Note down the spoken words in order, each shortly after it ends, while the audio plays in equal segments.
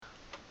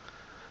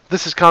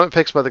This is Comic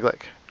Picks by the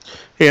Glick.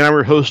 Hey, and I'm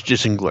your host,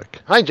 Jason Glick.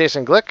 Hi,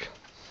 Jason Glick.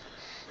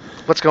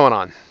 What's going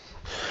on?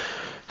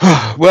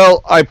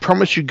 Well, I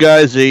promised you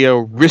guys a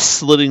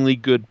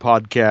wrist-slittingly good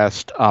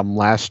podcast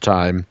last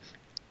time,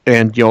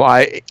 and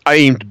I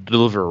aim to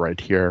deliver right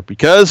here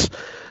because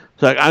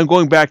I'm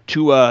going back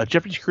to a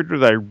Japanese creator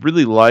that I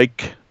really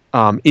like,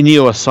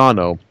 Inio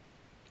Asano,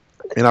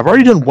 and I've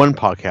already done one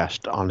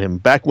podcast on him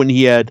back when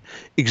he had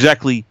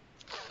exactly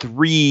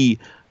 3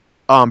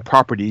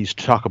 properties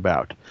to talk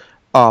about.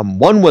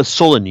 One was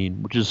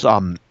Solanin, which is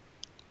talk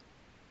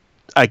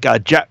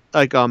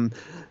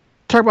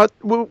about,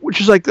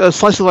 which is like a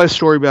slice of life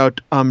story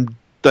about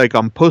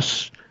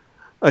post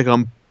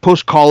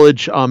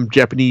college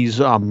Japanese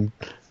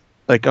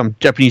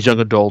Japanese young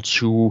adults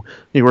who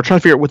were trying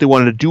to figure out what they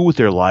wanted to do with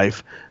their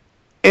life,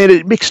 and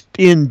it mixed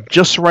in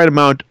just the right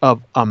amount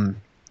of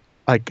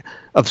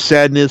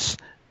sadness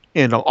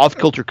and off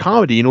kilter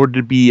comedy in order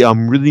to be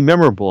really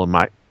memorable in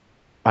my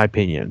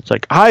opinion. It's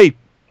like I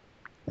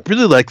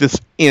really like this,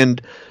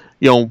 and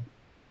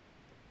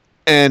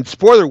and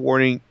spoiler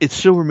warning, it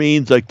still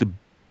remains like the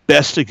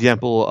best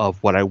example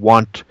of what I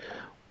want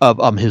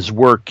of his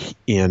work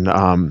in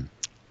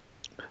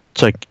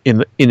it's like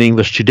in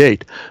English to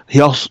date. He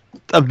also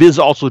Viz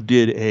also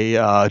did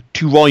a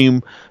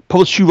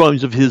published 2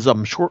 volumes of his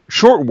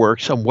short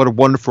works on What a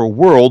Wonderful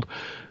World,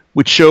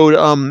 which showed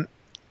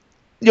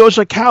it's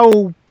like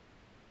how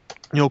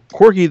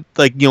quirky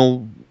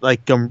real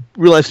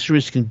life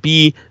situations can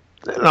be,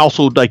 and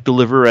also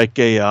deliver a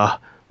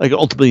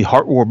ultimately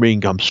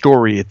heartwarming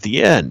story at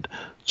the end.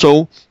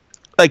 So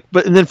and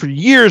then for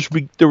years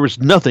there was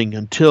nothing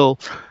until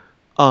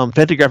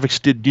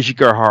Fantagraphics did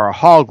Nishigahara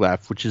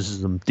Holograph, which is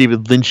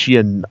David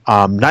Lynchian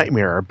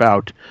nightmare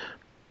about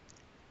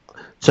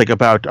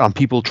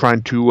people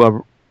trying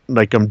to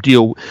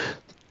deal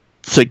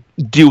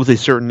with a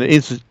certain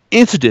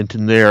incident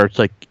in there. It's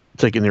like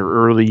in their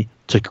early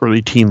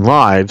teen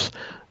lives,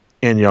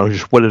 and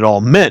just what it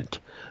all meant.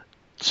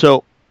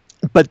 So,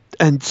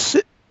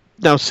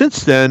 now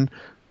since then,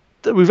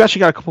 we've actually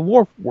got a couple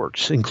more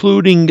works,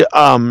 including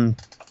A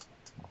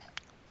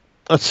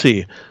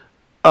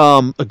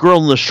Girl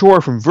on the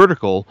Shore from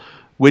Vertical,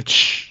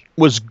 which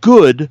was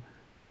good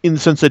in the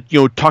sense that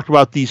talked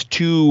about these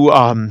 2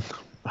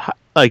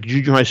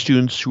 junior high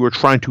students who are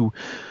trying to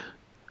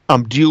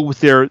deal with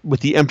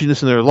the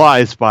emptiness in their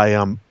lives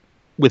by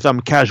with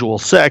casual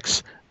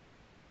sex.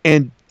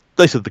 And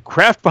like I said, the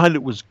craft behind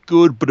it was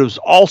good, but it was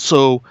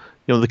also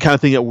the kind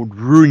of thing that would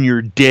ruin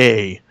your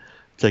day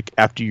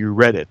after you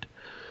read it.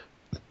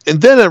 And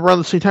then around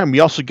the same time,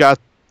 we also got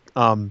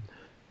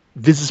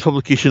Viz's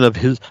publication of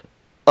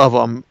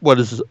what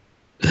is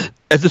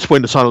at this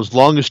point Asano's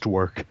longest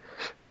work,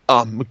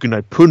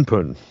 Goodnight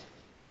Punpun.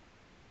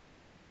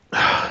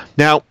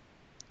 Now,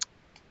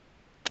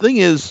 the thing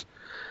is,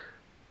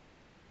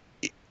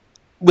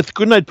 with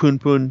Goodnight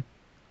Punpun,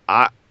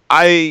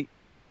 I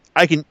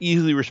can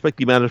easily respect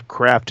the amount of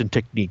craft and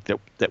technique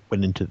that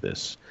went into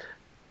this.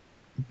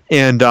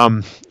 And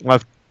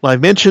I've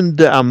mentioned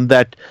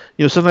that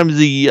sometimes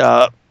the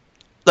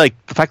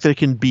fact that it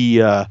can be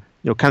kind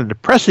of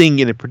depressing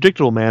in a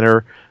predictable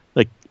manner,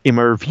 like in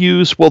my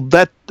reviews, well,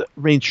 that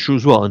remains true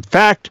as well. In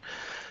fact,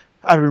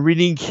 I've been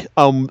reading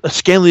a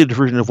scanlated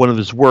version of one of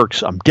his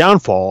works,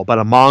 Downfall, about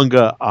a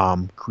manga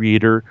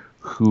creator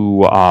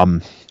who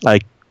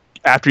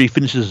after he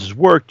finishes his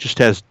work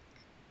does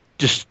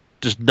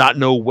not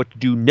know what to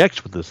do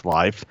next with his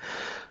life.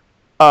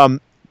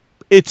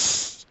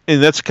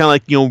 And that's kind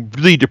of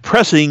really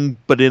depressing,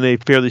 but in a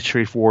fairly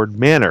straightforward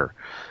manner.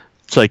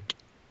 And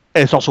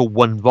it's also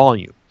 1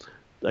 volume.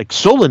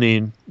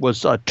 Solanin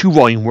was a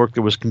 2-volume work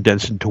that was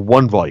condensed into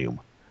 1 volume.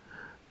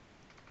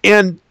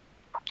 And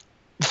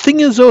the thing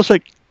is, though,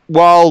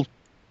 while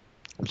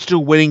I'm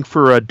still waiting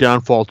for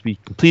Downfall to be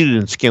completed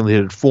in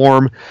scanlated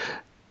form,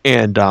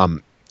 and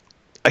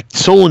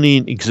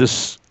Solanin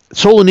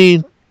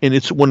and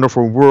It's a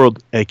Wonderful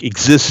World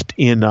exist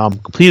in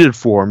completed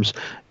forms,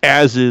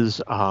 as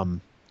is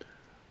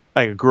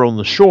A Girl on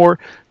the Shore.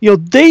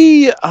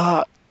 They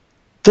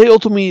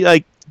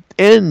ultimately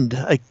end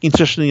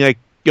interestingly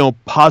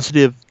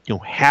positive,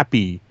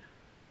 happy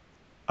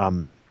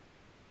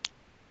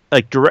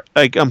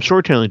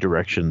storytelling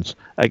directions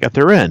at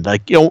their end.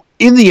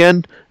 In the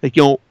end,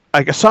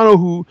 Asano,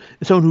 who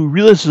is someone who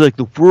realizes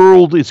the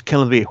world is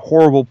kind of a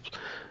horrible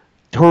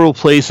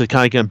place that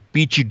kind of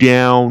beats you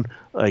down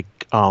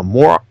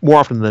more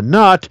often than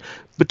not,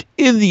 but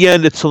in the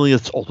end it's something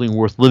that's ultimately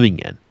worth living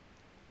in.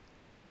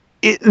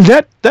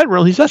 That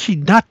realm, he's actually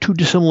not too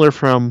dissimilar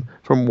from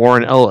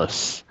Warren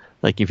Ellis.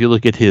 If you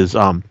look at his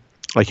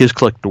his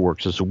collector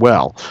works as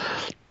well.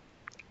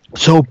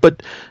 So, but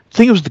the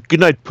thing is, the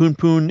Goodnight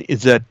Punpun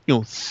is that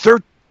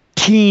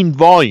 13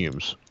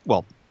 volumes.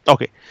 Well,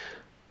 okay.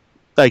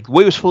 The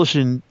way it was published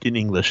in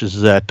English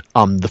is that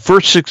the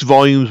first 6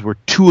 volumes were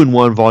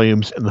 2-in-1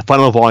 volumes, and the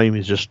final volume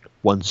is just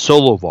 1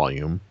 solo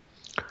volume.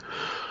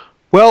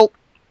 Well,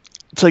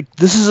 it's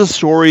this is a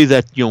story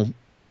that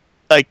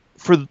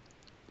for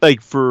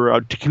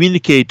to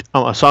communicate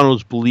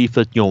Asano's belief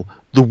that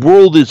the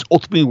world is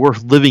ultimately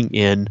worth living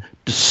in,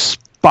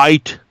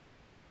 despite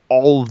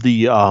all of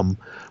the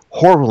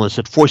horribleness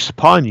that foists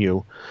upon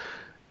you.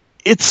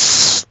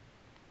 It's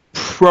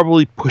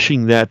probably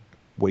pushing that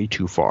way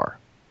too far.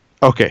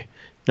 Okay,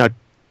 now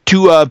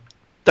to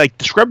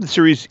describe the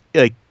series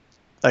to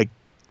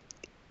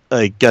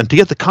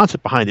get the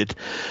concept behind it,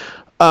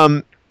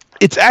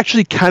 it's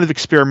actually kind of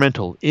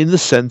experimental in the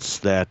sense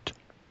that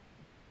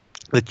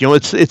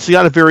it's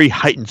got a very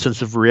heightened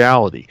sense of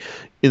reality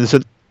in the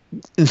sense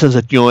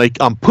that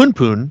Pun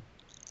Pun,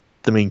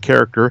 the main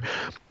character,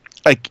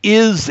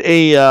 is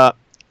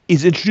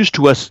introduced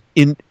to us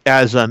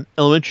as an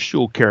elementary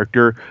school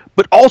character,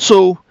 but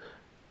also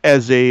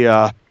as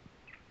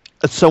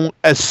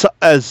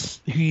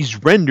as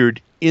he's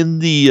rendered in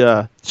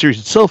the series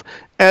itself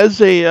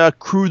as a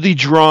crudely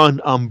drawn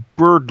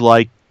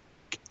bird-like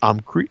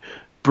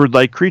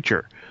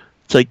creature.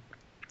 It's like,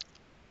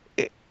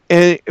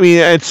 and I mean,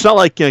 it's not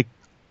like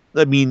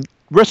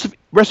rest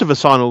of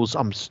Asano's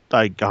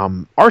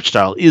art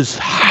style is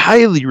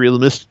highly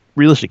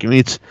realistic. I mean,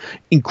 it's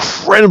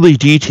incredibly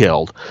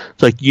detailed.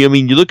 It's like you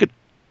look at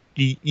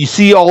you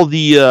see all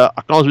the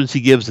acknowledgments he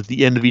gives at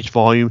the end of each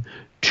volume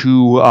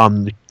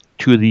to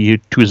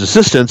his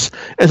assistants.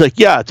 And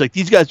it's like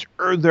these guys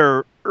earn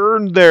their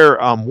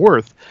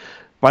worth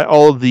by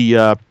all of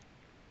the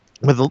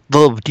level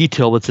of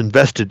detail that's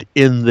invested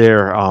in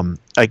their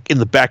in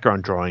the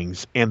background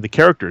drawings and the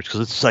characters,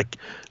 because it's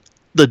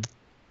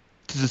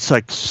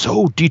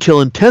so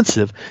detail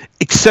intensive,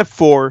 except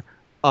for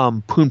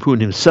Pun Pun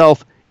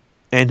himself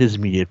and his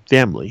immediate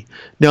family.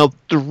 Now,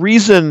 the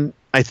reason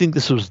I think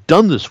this was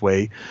done this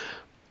way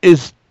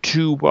is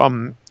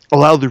to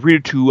allow the reader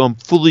to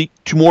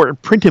more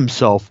imprint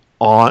himself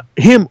on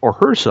him or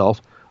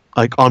herself,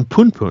 on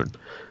Pun Pun,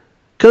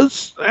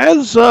 because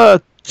as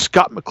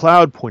Scott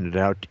McCloud pointed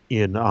out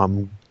in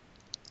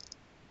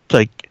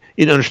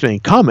Understanding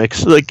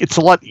Comics, it's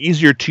a lot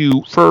easier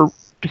for a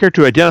reader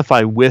to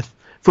identify with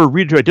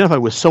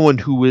someone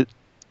who is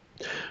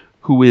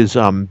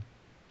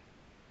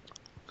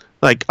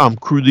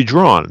crudely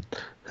drawn.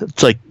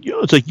 It's like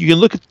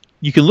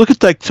you can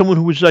look at someone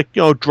who was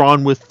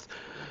drawn with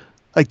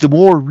the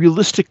more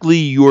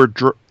realistically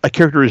a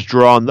character is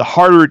drawn, the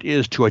harder it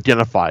is to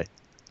identify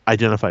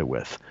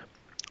with.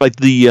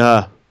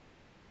 The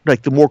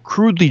more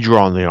crudely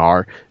drawn they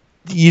are,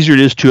 the easier it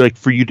is to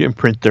for you to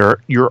imprint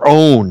your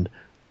own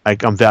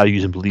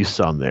values and beliefs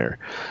on there.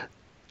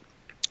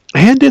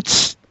 And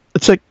it's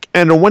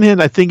and on one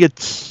hand, I think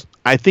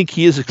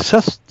he is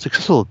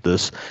successful at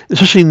this,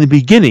 especially in the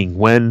beginning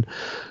when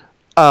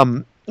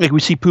we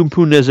see Pun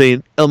Pun as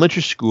an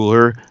elementary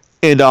schooler,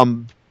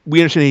 and we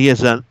understand he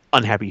has an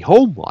unhappy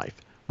home life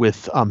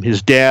with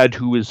his dad,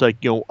 who is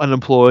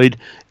unemployed,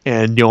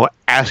 and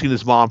asking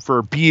his mom for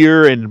a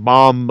beer, and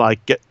mom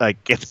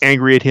gets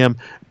angry at him,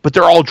 but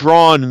they're all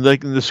drawn in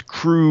this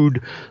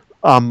crude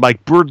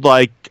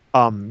bird-like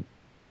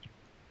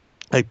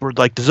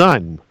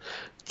design.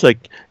 It's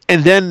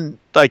and then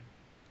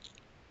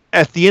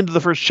at the end of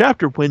the first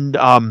chapter, when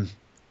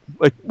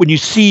you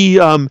see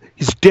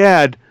his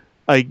dad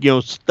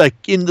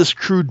in this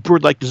crude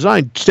bird-like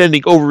design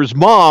standing over his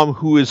mom,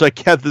 who is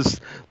had this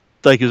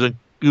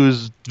who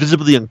is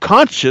visibly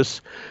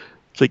unconscious.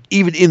 It's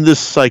even in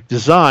this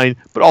design,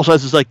 but also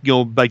has this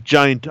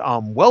giant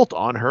welt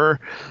on her.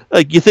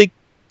 You think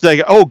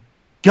oh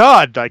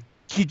God,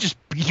 he just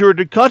beat her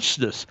into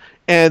consciousness,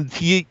 and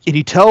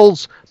he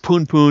tells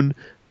Pun Pun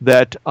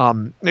that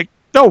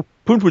no,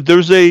 Pun Pun, there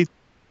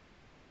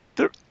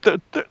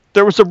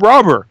was a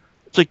robber.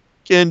 It's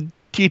and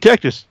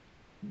detectives,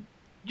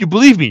 you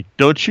believe me,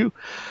 don't you?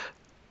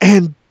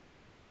 And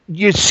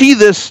you see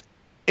this,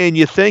 and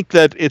you think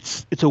that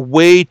it's a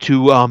way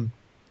to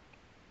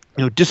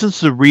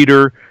distance the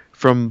reader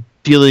from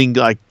feeling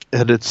from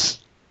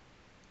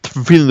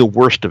feeling the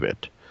worst of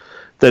it.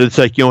 That it's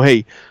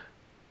hey,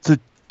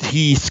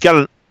 he's got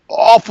an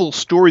awful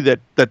story that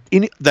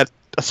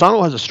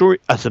Asano has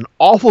an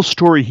awful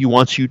story he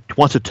wants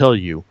to tell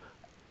you,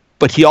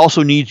 but he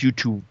also needs you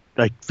to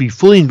be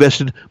fully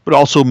invested, but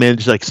also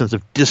manage sense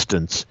of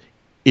distance,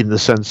 in the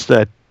sense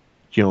that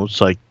it's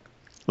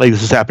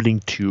this is happening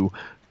to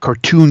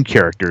cartoon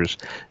characters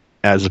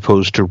as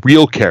opposed to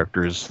real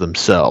characters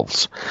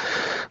themselves,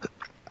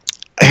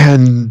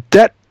 and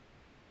that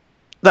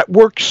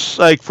works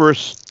for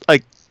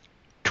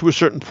to a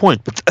certain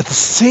point. But at the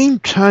same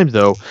time,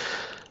 though,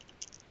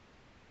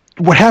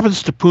 what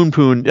happens to Pun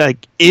Pun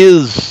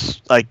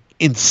is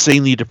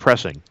insanely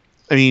depressing.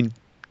 I mean,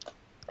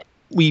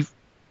 we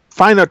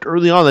find out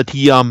early on that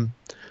he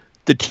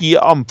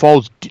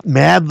falls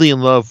madly in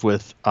love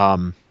with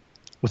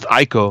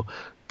Aiko,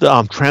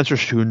 the transfer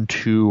student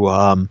who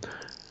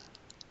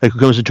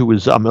goes into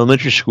his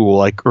elementary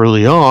school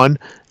early on,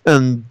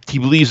 and he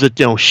believes that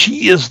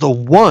she is the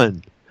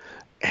one.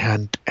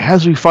 And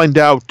as we find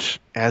out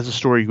as the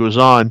story goes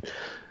on,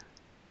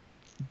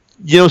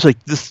 it's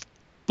this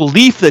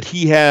belief that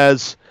he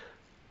has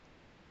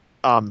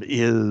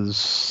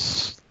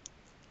is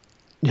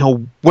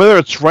whether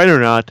it's right or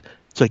not,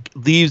 it's like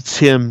leads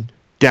him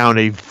down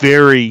a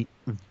very,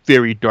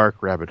 very dark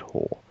rabbit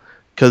hole.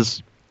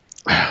 Because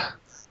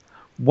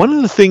one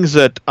of the things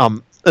that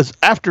as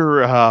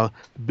after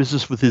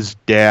business with his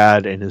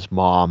dad and his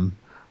mom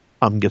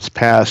gets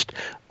passed,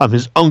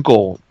 his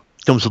uncle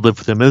comes to live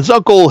with him, and his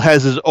uncle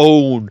has his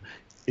own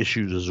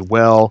issues as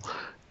well.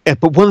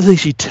 But one of the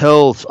things he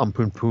tells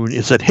Poon Poon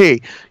is that,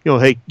 hey, you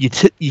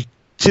see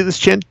this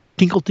chant,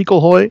 tinkle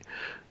tinkle hoy,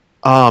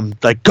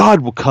 like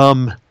God will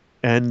come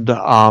and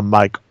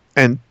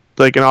and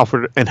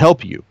offer and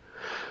help you.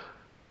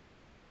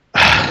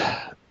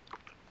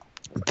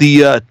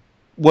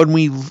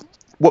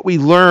 What we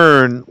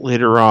learn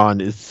later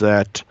on is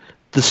that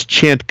this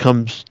chant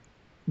comes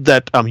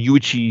that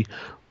Yuichi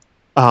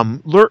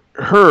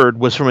heard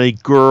was from a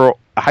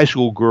high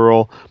school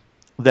girl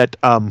that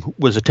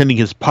was attending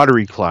his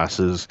pottery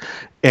classes,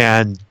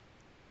 and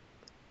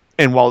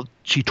while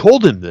she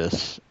told him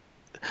this,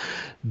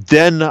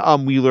 then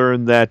we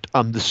learned that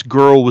this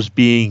girl was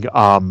being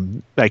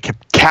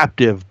kept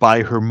captive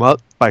by her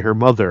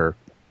mother,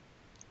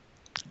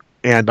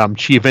 and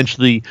she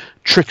eventually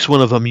tricks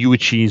one of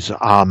Yuichi's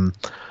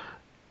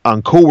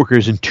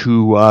co-workers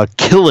into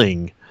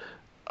killing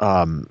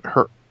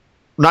her,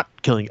 not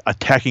killing,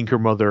 attacking her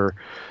mother.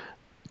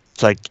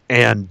 It's like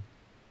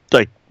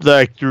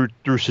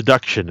through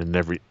seduction and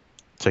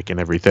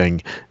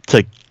everything. It's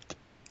like,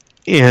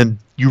 and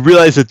you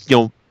realize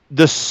that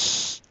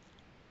this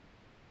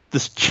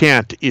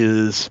chant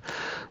is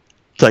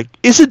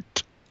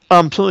isn't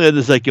something that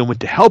is meant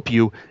to help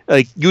you.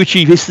 Like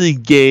Yuichi basically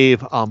gave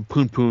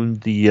Poon Poon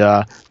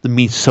the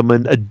means to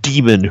summon a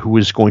demon who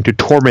was going to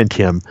torment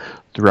him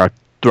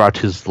throughout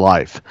his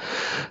life.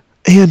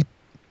 And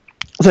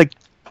it's like,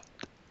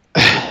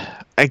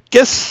 I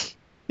guess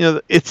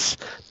there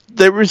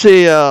is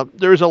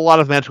a lot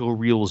of magical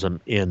realism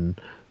in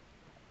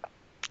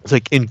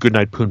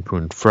Goodnight Poon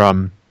Poon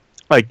from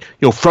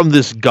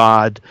this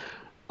god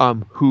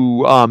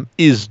who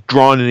is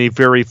drawn in a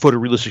very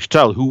photorealistic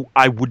style, who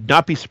I would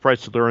not be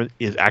surprised to learn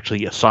is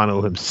actually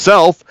Asano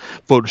himself,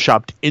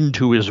 photoshopped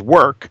into his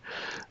work.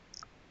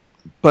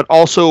 But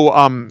also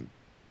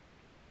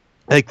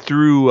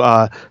through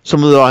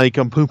some of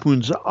the Poon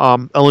Poon's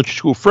elementary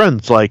school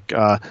friends, like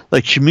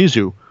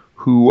Shimizu,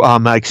 who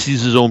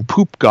sees his own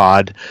poop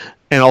god,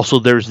 and also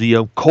there's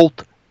the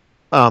cult,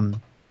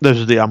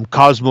 there's the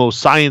Cosmo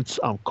Science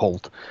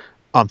cult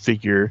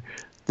figure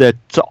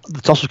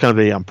that's also kind of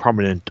a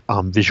prominent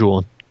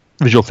visual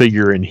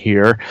figure in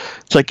here.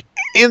 It's like,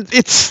 and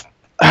it's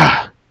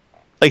like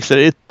I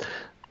said,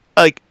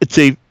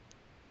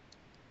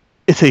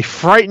 it's a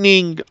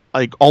frightening,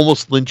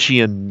 almost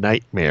Lynchian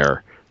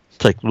nightmare.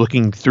 It's like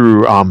looking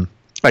through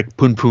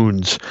Poon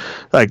Poon's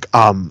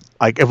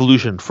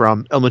evolution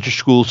from elementary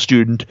school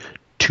student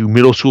to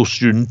middle school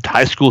student,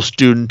 high school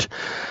student,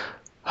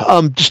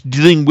 just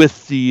dealing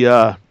with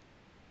the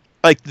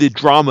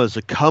dramas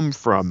that come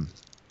from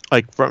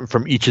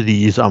each of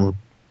these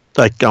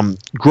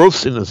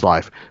growths in his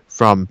life,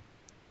 from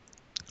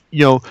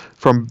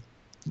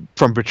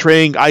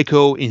betraying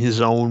Aiko in his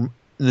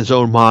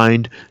own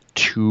mind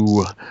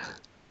to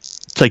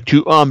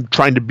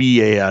trying to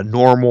be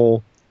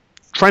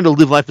trying to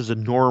live life as a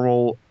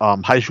normal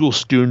high school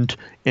student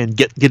and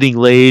getting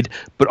laid,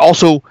 but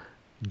also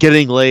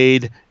getting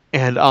laid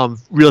and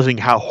realizing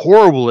how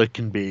horrible it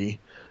can be.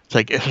 It's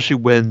like, especially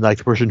when the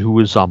person who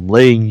is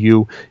laying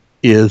you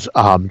is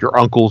your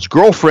uncle's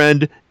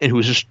girlfriend, and who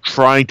is just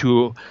trying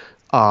to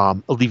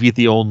alleviate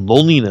the own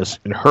loneliness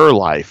in her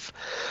life.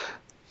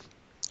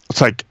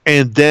 It's like,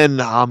 and then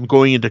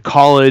going into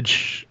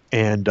college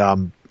and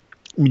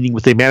meeting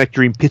with a manic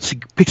dream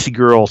pixie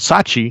girl,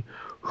 Sachi,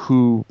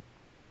 who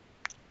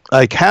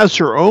has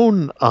her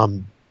own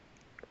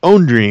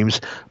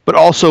dreams, but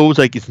also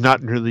it's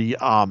not really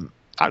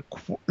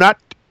not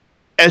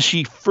as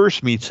she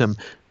first meets him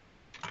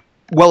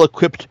well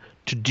equipped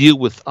to deal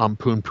with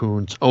Poon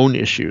Poon's own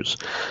issues.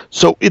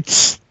 So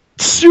the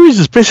series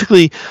is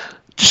basically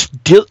just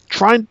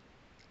trying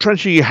to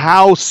show you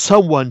how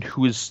someone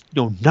who is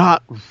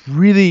not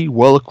really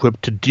well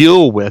equipped to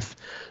deal with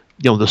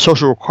the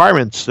social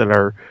requirements that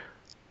are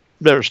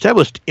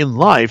established in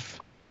life.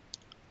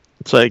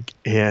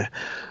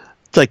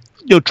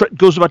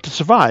 Goes about to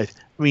survive.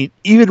 I mean,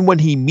 even when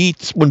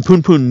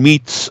Poon Poon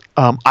meets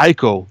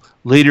Aiko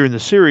later in the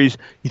series,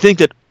 you think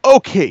that,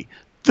 okay,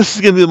 this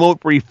is going to be the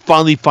moment where he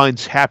finally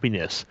finds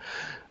happiness.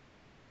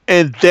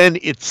 And then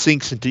it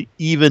sinks into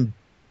even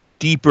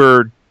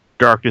deeper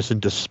darkness and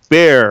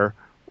despair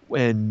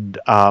when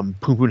Poon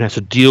Poon has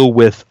to deal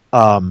with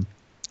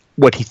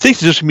what he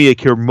thinks is just going to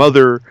be her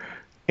mother,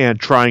 and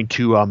trying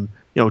to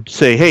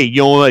say, hey,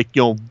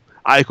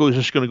 Aiko is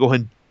just going to go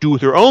ahead and do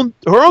her own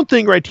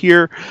thing right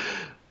here.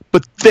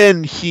 But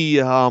then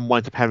he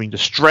winds up having to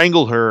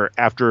strangle her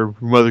after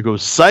her mother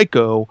goes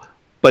psycho.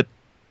 But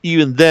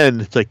even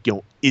then, it's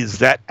is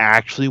that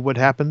actually what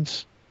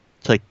happens?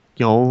 It's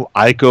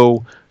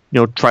Aiko,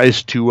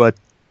 tries to,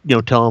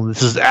 tell him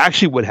this is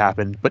actually what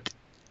happened, but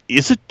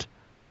is it?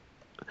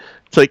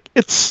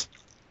 It's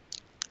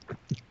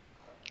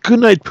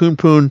Goodnight Poon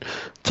Poon,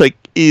 it's like,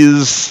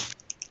 is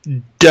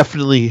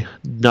definitely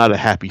not a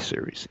happy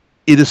series.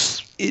 It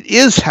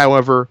is,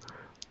 however,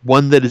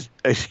 one that is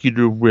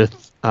executed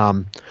with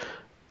an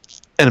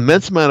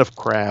immense amount of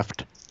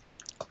craft,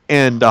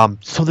 and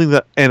something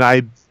that, and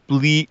I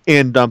believe,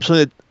 and something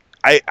that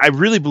I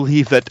really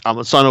believe that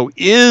Asano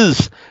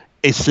is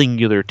a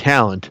singular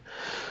talent.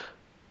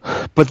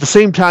 But at the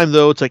same time,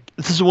 though, it's like,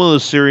 this is one of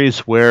those series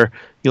where,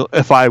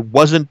 if I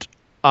wasn't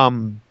a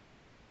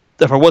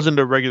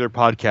regular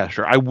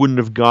podcaster, I wouldn't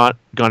have gone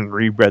and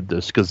reread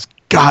this, because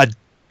god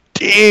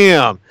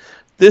damn,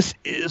 this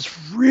is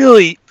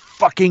really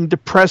fucking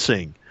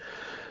depressing.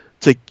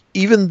 It's like,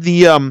 even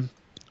the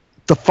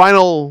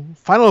final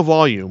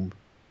volume,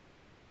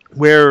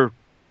 where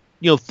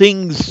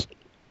things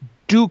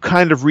do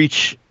kind of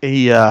reach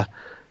a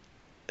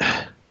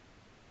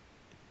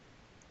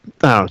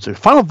I don't know, so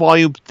final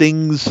volume,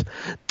 things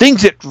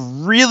get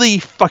really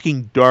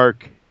fucking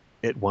dark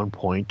at one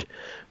point,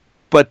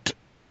 but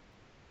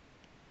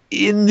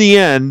in the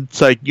end,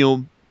 it's like,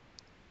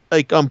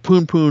 like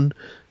Poon Poon,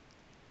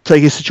 it's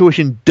like his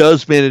situation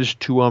does manage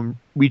to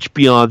reach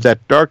beyond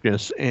that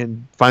darkness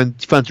and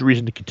finds a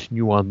reason to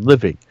continue on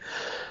living.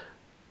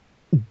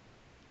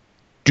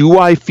 Do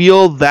I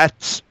feel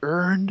that's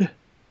earned?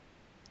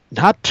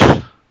 Not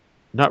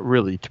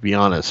really, to be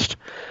honest.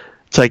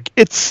 It's like,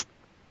 it's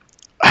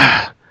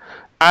I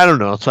don't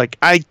know. It's like,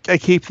 I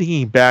keep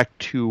thinking back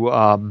to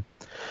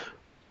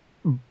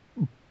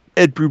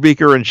Ed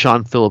Brubaker and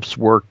Sean Phillips'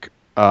 work,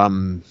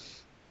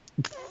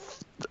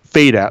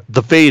 Fade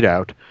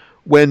Out,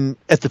 when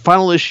at the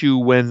final issue,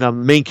 when the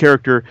main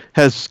character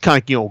has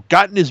kind of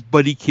gotten his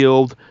buddy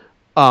killed,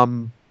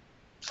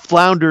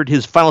 floundered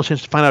his final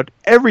chance to find out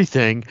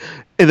everything,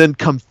 and then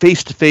come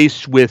face to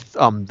face with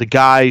the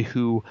guy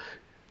who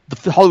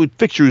the Hollywood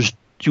Pictures,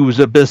 who was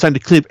been assigned to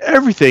clean up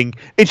everything.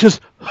 It's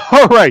just,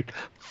 all right,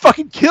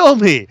 fucking kill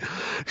me.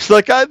 It's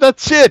like,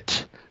 that's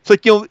it. It's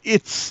like,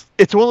 it's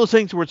one of those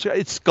things where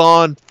it's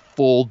gone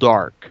full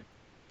dark.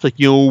 It's like,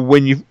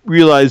 when you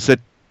realize that,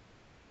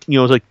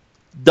 it's like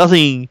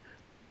nothing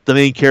the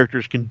main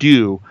characters can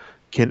do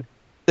can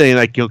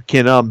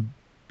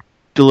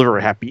deliver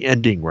a happy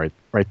ending right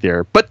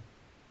there. But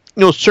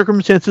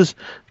circumstances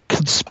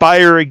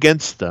conspire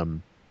against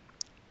them,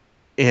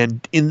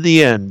 and in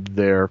the end,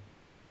 they're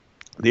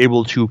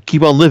able to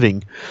keep on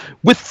living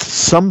with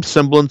some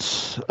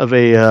semblance of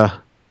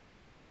a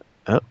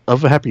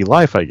happy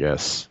life, I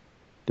guess.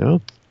 There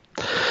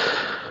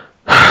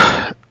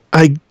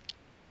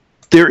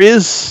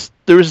is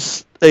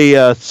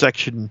a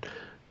section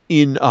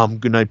in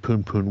Goodnight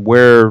Poon Poon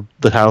where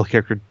the title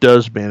character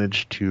does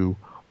manage to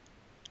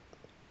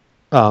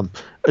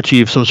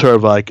achieve some sort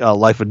of like a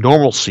life of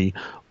normalcy,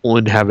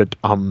 only to have it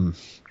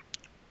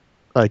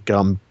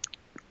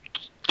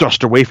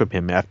thrust away from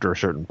him after a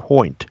certain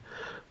point.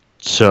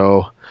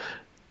 So,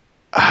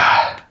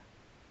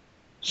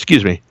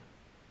 excuse me.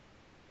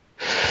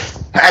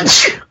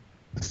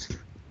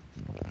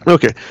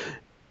 Okay,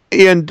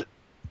 and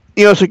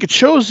it's like, it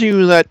shows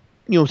you that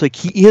it's like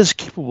he is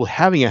capable of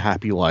having a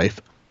happy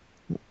life,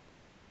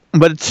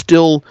 but it's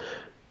still,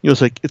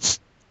 it's like it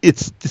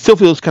still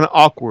feels kind of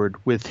awkward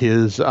with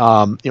his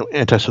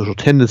antisocial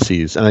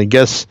tendencies, and I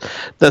guess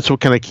that's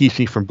what kind of keeps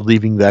me from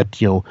believing that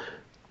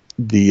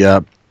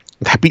the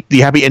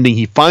happy ending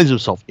he finds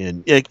himself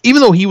in, like,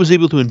 even though he was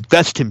able to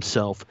invest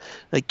himself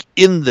like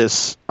in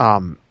this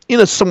in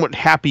a somewhat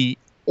happy,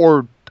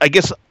 or I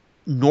guess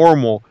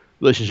normal,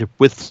 relationship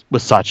with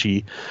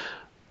Sachi.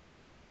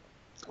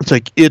 It's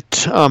like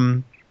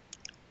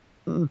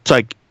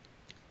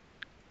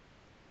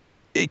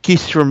it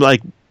keeps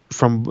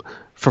from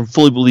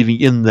fully believing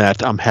in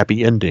that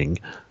happy ending.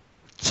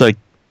 It's like,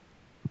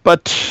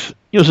 but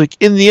it's like,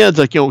 in the end,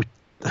 it's like,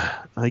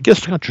 I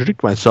guess, to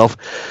contradict myself,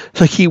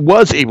 it's like he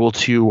was able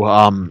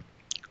to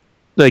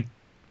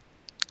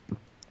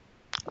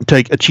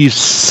achieve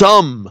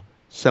some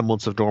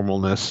semblance of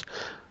normalness,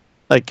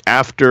 like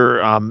after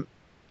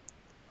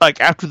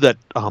that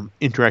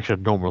interaction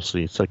of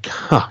normalcy. It's like,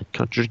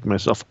 contradicting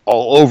myself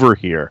all over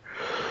here.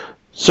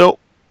 So,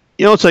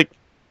 it's like,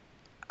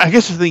 I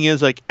guess the thing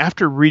is, like,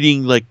 after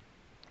reading like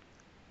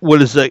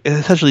what is like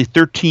essentially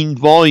 13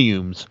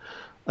 volumes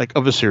like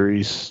of a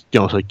series,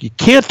 it's like, you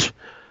can't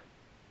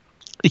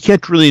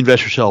really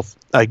invest yourself.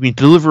 I mean,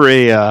 deliver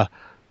an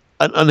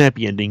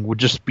unhappy ending would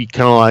just be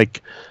kind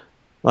of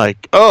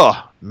like,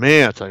 oh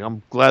man, it's like,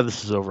 I'm glad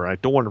this is over. I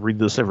don't want to read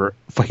this ever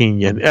fucking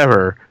again,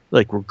 ever.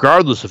 Like,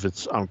 regardless of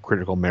its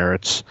critical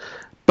merits.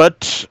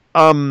 But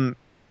in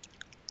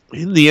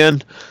the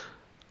end,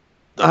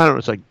 I don't know.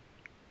 It's like,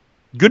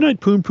 Goodnight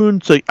Poon Poon.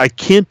 It's like, I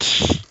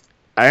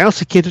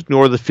honestly can't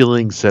ignore the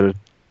feelings that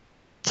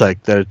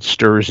it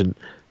stirs in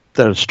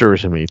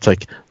me. It's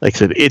like I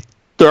said,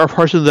 there are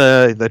parts of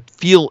that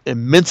feel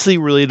immensely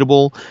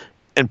relatable,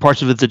 and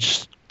parts of it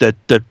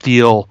that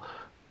feel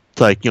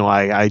like,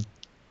 I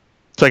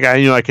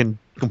can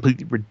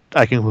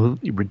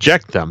completely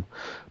reject them.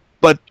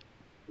 But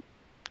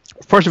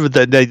parts of it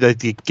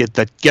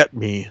that get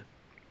me,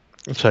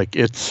 it's like,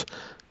 it's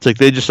It's like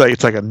they just like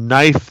it's like a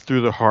knife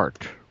through the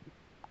heart.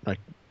 Like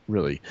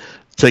really,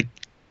 it's like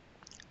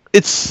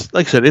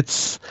I said,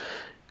 it's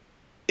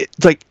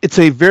like it's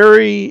a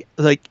very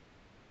like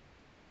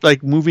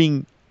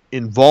moving,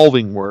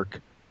 involving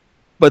work,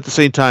 but at the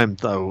same time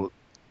though,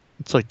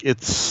 it's like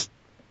it's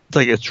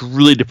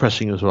really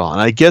depressing as well.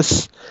 And I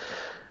guess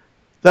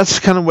that's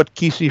kind of what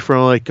keeps me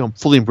from like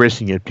fully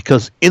embracing it,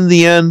 because in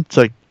the end, it's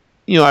like,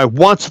 you know, I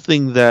want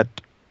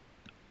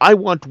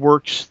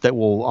works that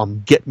will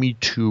get me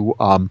to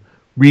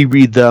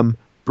reread them,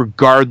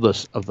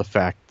 regardless of the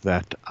fact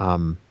that I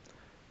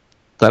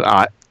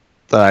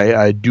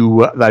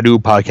do a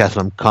podcast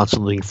and I'm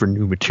constantly looking for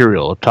new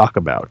material to talk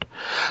about.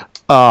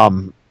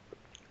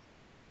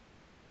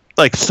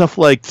 Like stuff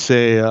like,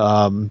 say,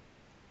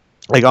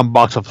 like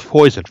Box Office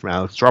Poison from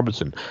Alex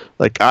Robinson.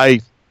 Like I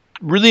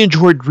really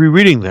enjoyed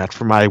rereading that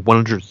for my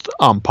 100th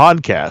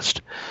podcast.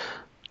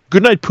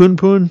 Goodnight Poon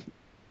Poon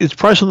is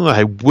probably something that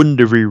I wouldn't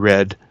have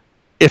reread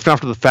if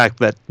not for the fact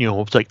that, you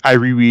know, it's like I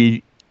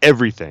reread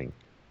everything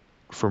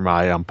for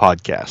my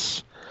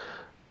podcasts.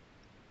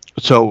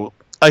 So,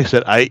 like I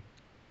said, I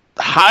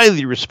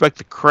highly respect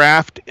the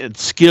craft and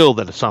skill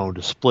that Asano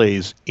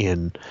displays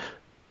in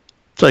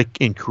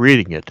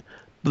creating it.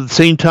 But at the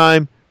same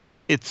time,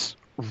 it's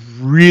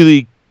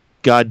really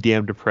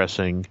goddamn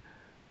depressing.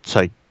 It's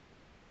like,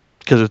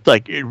 because it's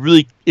like it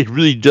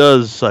really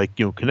does, like,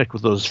 you know, connect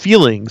with those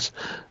feelings.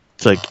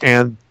 It's like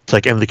and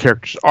the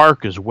character's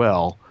arc as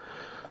well.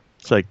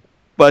 It's like,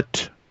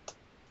 but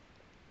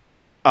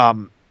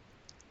I'm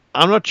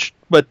not.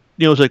 But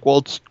you know, it's like, well,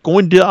 it's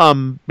going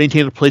to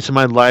maintain a place in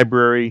my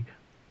library,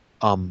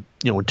 you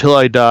know, until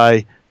I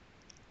die.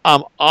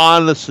 I'm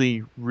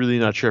honestly really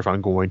not sure if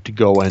I'm going to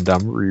go and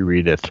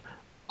reread it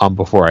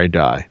before I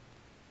die,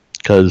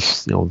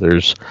 because, you know,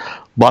 there's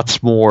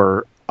lots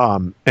more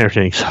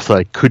entertaining stuff that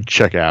I could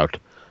check out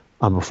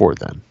before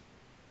then.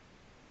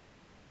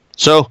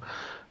 So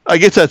I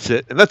guess that's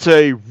it, and that's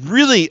a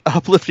really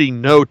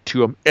uplifting note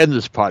to end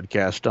this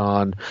podcast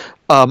on.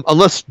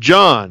 Unless,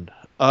 John,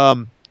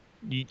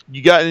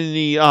 you got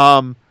any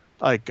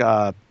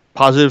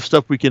positive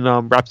stuff we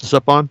can wrap this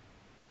up on?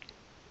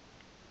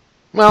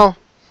 Well,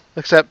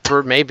 except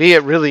for maybe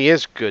it really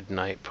is Good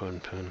Night Poon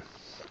Poon.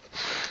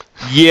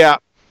 Yeah,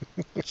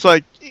 it's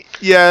like,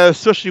 yeah,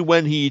 especially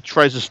when he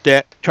tries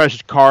to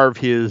carve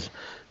his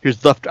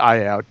left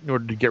eye out in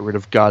order to get rid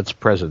of God's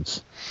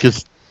presence.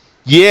 Because,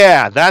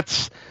 yeah,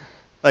 that's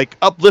like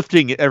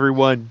uplifting,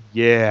 everyone.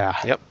 Yeah.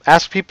 Yep.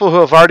 Ask people who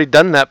have already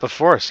done that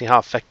before. See how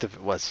effective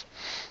it was.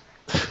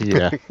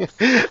 Yeah.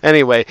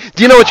 Anyway,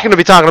 do you know what you're going to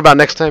be talking about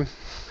next time?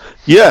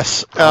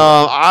 Yes.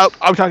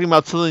 I'm talking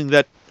about something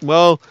that,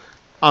 well,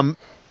 I'm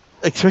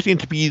expecting it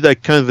to be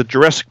like kind of the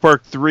Jurassic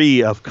Park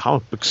 3 of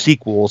comic book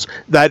sequels.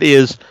 That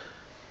is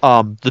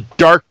The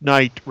Dark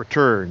Knight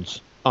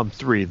Returns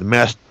 3,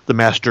 the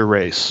Master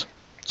Race.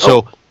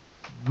 So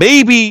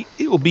maybe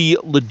it will be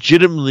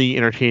legitimately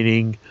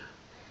entertaining,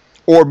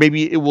 or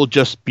maybe it will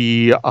just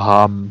be, you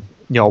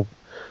know,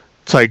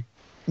 it's like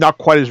not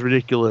quite as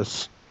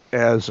ridiculous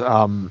as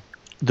The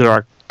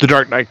Dark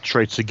Knight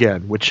Strikes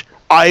Again, which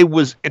I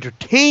was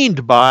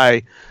entertained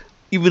by,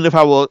 even if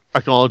I will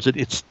acknowledge that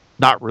it's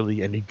not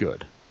really any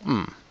good.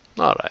 All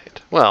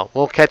right. Well,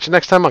 we'll catch you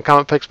next time on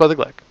Comic Picks by the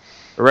Glick.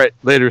 All right.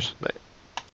 Laters. Bye.